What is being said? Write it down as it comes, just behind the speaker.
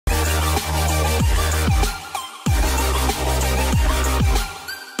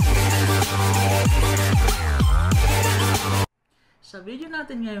Sa video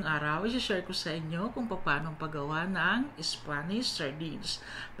natin ngayong araw, i-share ko sa inyo kung paano paggawa ng Spanish sardines.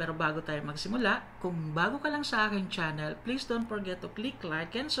 Pero bago tayo magsimula, kung bago ka lang sa aking channel, please don't forget to click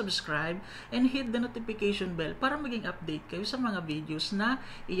like and subscribe and hit the notification bell para maging update kayo sa mga videos na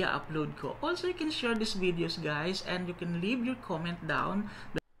i-upload ko. Also, you can share these videos guys and you can leave your comment down.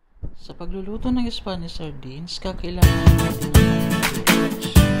 Sa pagluluto ng Spanish sardines, kakailangan natin ng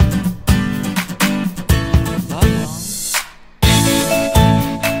bawang,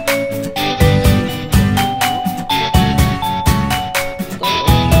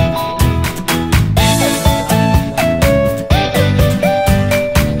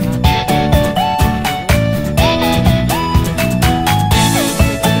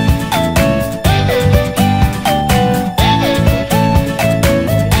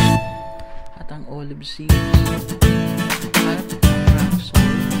 olive seeds at rock salt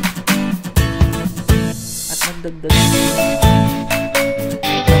at magdagdag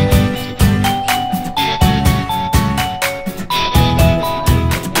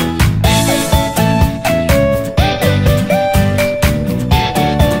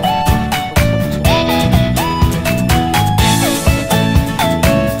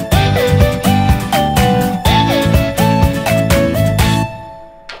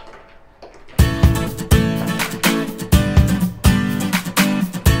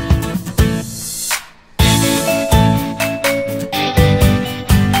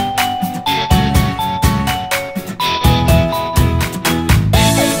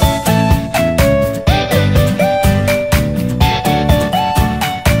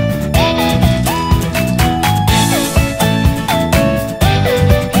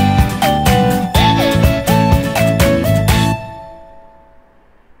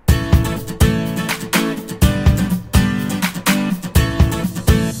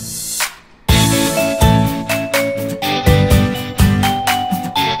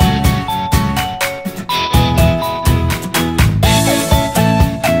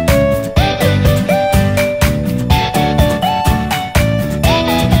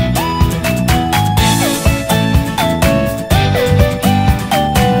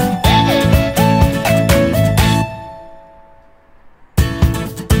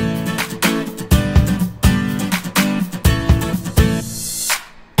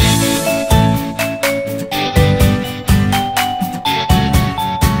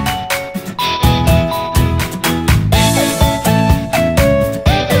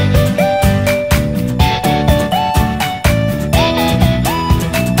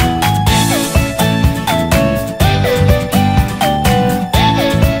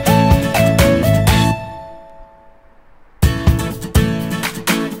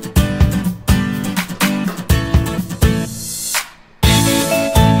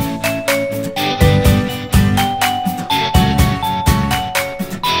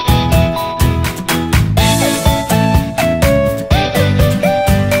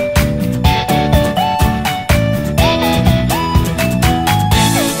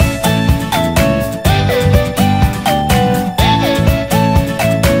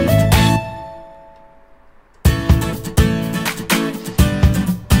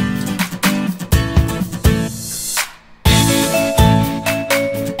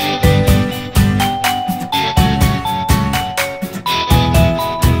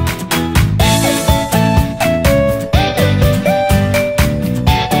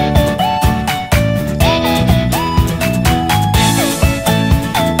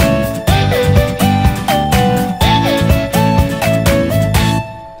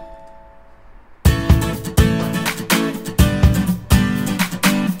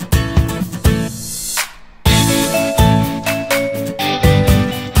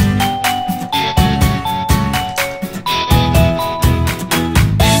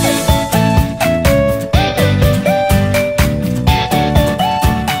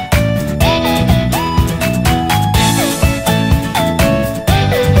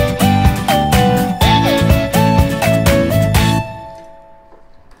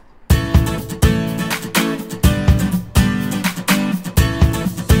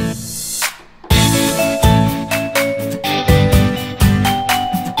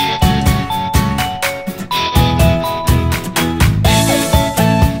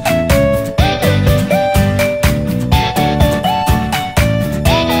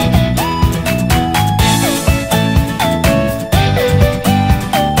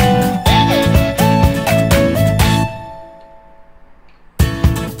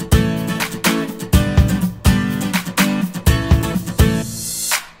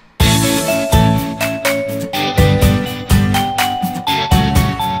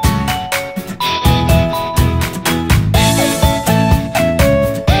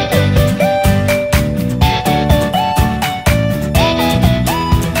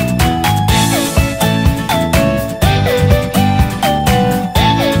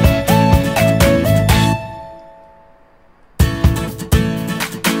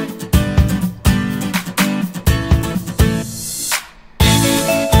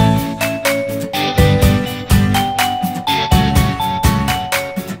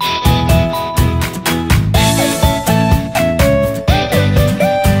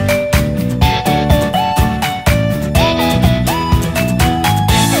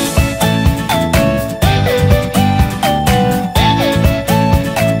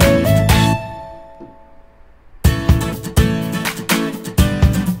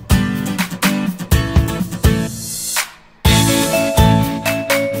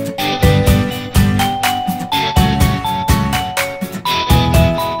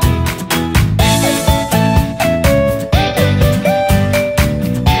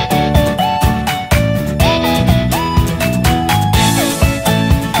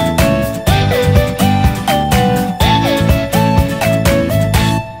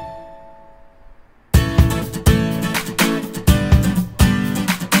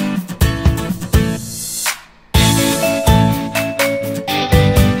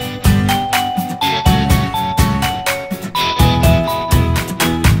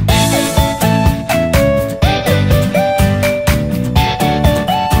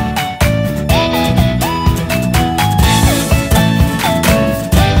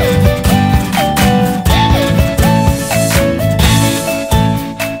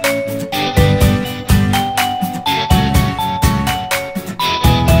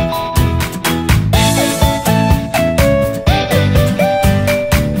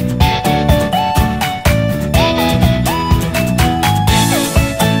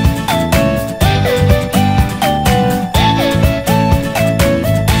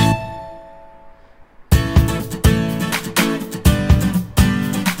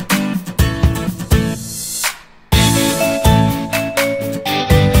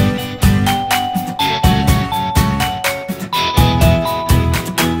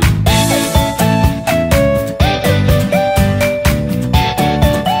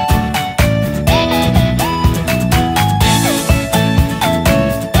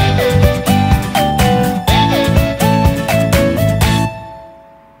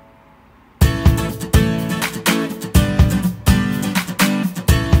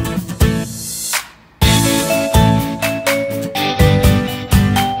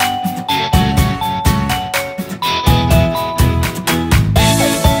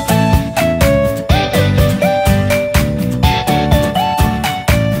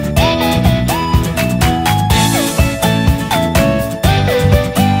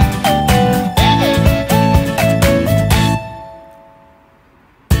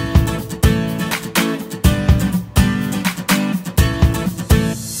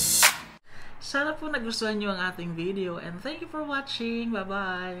Sana po nagustuhan nyo ang ating video and thank you for watching.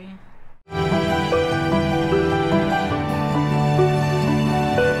 Bye-bye!